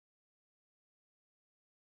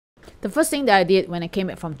The first thing that I did when I came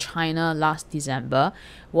back from China last December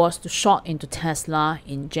was to short into Tesla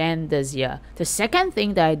in Jan this year. The second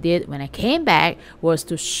thing that I did when I came back was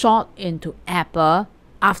to short into Apple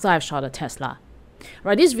after I've shorted Tesla.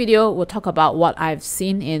 Right, this video will talk about what I've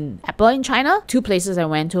seen in Apple in China, two places I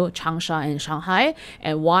went to, Changsha and Shanghai,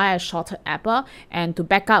 and why I shorted Apple, and to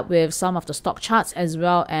back up with some of the stock charts as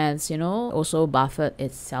well as, also Buffett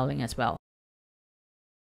is selling as well.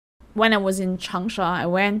 When I was in Changsha, I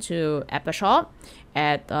went to Apple shop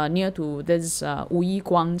at near to this Wuyi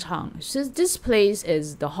Guangchang. So this place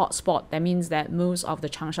is the hotspot. That means that most of the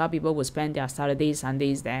Changsha people will spend their Saturdays,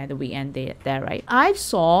 Sundays there, the weekend there, right? I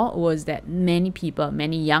saw was that many people,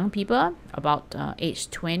 many young people, about age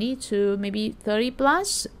 20 to maybe 30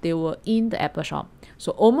 plus, they were in the Apple shop.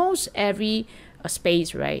 So almost every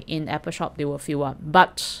space, right, in Apple shop, they will fill up.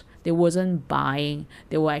 But they wasn't buying.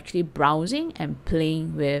 They were actually browsing and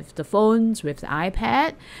playing with the phones, with the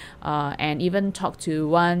iPad, and even talked to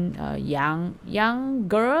one young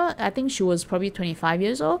girl. I think she was probably 25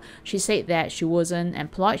 years old. She said that she wasn't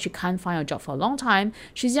employed. She can't find a job for a long time.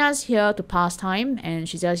 She's just here to pass time, and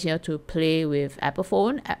she's just here to play with Apple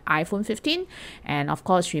phone, iPhone 15. And of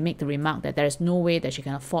course, she made the remark that there is no way that she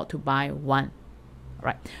can afford to buy one.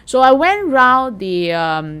 Right, so I went around the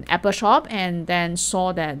Apple shop and then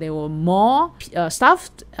saw that there were more stuff,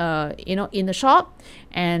 in the shop,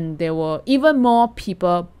 and there were even more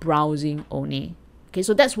people browsing only. Okay,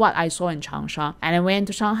 so that's what I saw in Changsha. And I went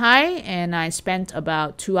to Shanghai and I spent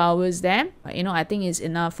about 2 hours there. I think it's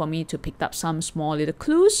enough for me to pick up some small little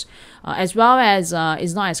clues, as well as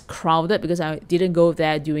it's not as crowded because I didn't go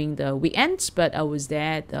there during the weekends, but I was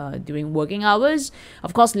there during working hours.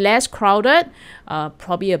 Of course, less crowded,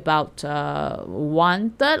 probably about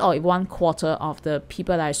 1/3 or 1/4 of the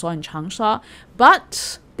people that I saw in Changsha.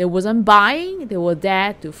 But they wasn't buying, they were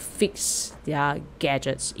there to fix their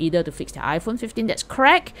gadgets, either to fix their iPhone 15 that's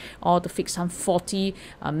cracked or to fix some faulty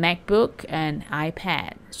MacBook and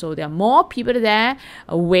iPad. So there are more people there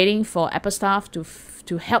waiting for Apple staff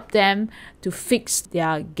to help them to fix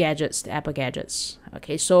their gadgets, the Apple gadgets.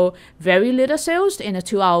 Okay, so very little sales in the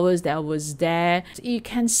 2 hours that I was there. You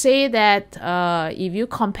can say that if you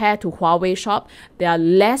compare to Huawei shop, there are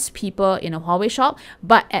less people in a Huawei shop,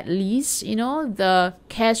 but at least, the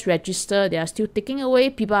cash register, they are still taking away.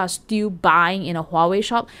 People are still buying in a Huawei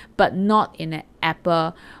shop, but not in an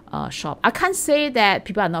Apple shop. I can't say that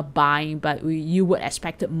people are not buying, but you would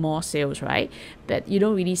expect more sales, right? But you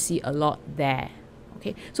don't really see a lot there.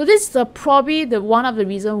 Okay, so this is probably one of the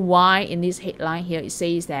reasons why in this headline here it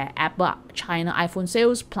says that Apple China iPhone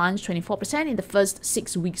sales plunged 24% in the first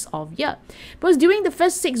 6 weeks of year. Because during the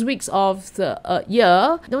first 6 weeks of the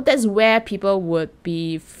year, that's where people would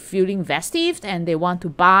be feeling festive and they want to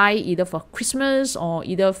buy either for Christmas or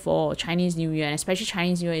either for Chinese New Year. And especially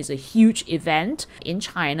Chinese New Year is a huge event in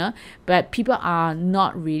China, but people are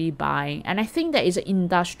not really buying. And I think that is an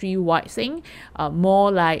industry-wide thing,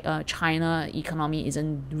 more like China economy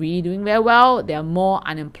isn't really doing very well. There are more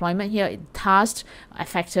unemployment here. It thus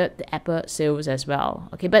affected the Apple sales as well.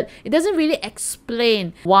 Okay, but it doesn't really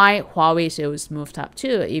explain why Huawei sales moved up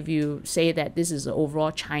too if you say that this is the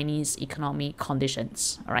overall Chinese economy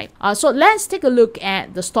conditions. All right, so let's take a look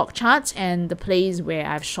at the stock charts and the place where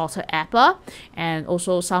I've shorted Apple and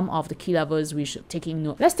also some of the key levels we should take in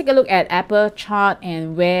note. Let's take a look at Apple chart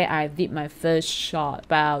and where I did my first short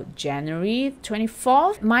about January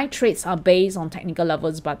 24th. My trades are based on technical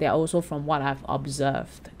levels, but they're also from what I've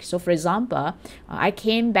observed. So for example, I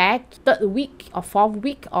came back 3rd week or 4th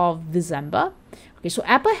week of December. Okay, so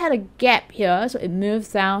Apple had a gap here, so it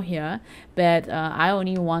moved down here, but I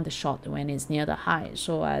only want the short when it's near the high.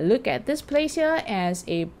 So I look at this place here as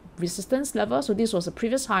a resistance level. So this was the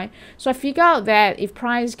previous high. So I figure out that if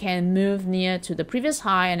price can move near to the previous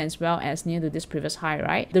high and as well as near to this previous high,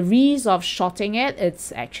 right, the risk of shorting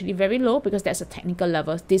it's actually very low because that's a technical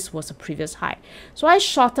level. This was a previous high. So I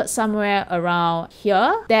shorted somewhere around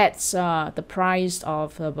here. That's the price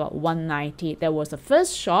of about 190. That was the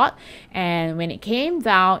first short. And when it came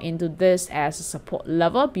down into this as a support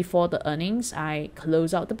level before the earnings, I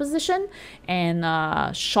closed out the position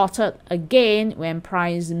and shorted again when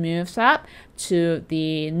price moved up to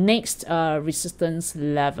the next resistance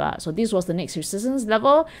level. So this was the next resistance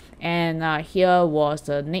level, and here was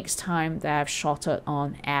the next time that I've shorted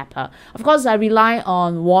on Apple. Of course, I rely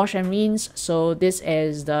on wash and rinse, so this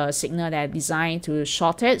is the signal that I designed to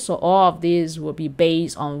short it. So all of these will be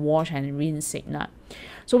based on wash and rinse signal.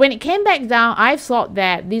 So when it came back down, I thought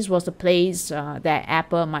that this was the place that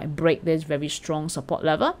Apple might break this very strong support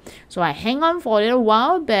level. So I hang on for a little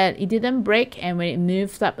while, but it didn't break. And when it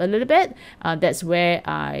moved up a little bit, that's where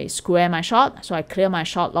I square my short. So I clear my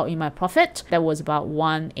short, lock in my profit. That was about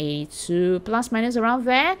 182 plus minus around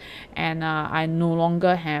there. And I no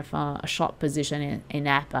longer have a short position in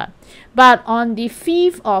Apple. But on the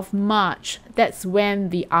 5th of March, that's when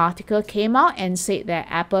the article came out and said that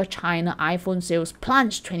Apple China iPhone sales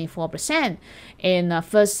plunged 24% in the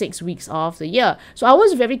first 6 weeks of the year. So I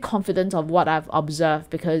was very confident of what I've observed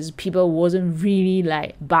because people wasn't really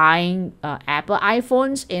like buying Apple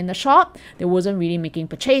iPhones in the shop. They wasn't really making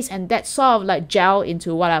purchase, and that sort of like gel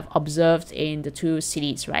into what I've observed in the two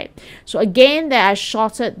cities, right? So again, that I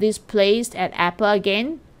shorted this place at Apple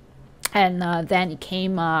again. And then it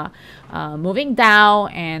came moving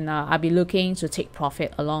down, and I'll be looking to take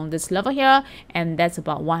profit along this level here, and that's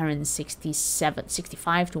about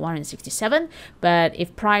 165 to 167. But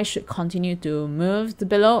if price should continue to move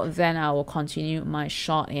below, then I will continue my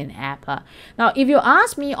short in Apple. Now, if you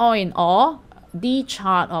ask me all in all, the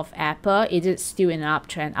chart of Apple, is it still in an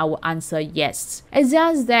uptrend? I will answer yes. It's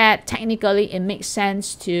just that technically it makes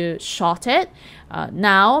sense to short it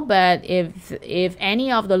now, but if any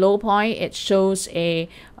of the low point it shows a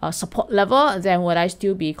support level, then would I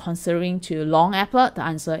still be considering to long Apple? The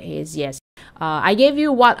answer is yes. I gave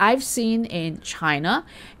you what I've seen in China,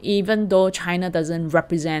 even though China doesn't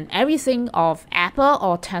represent everything of Apple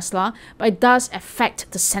or Tesla, but it does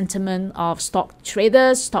affect the sentiment of stock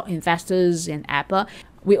traders, stock investors in Apple.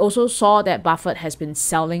 We also saw that Buffett has been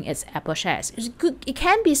selling its Apple shares. It's good. It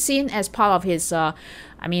can be seen as part of his,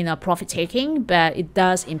 profit taking, but it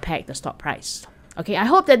does impact the stock price. Okay, I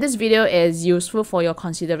hope that this video is useful for your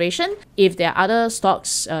consideration. If there are other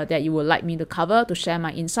stocks that you would like me to cover to share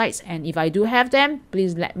my insights, and if I do have them,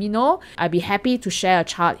 please let me know. I'd be happy to share a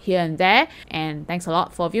chart here and there. And thanks a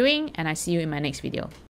lot for viewing, and I see you in my next video.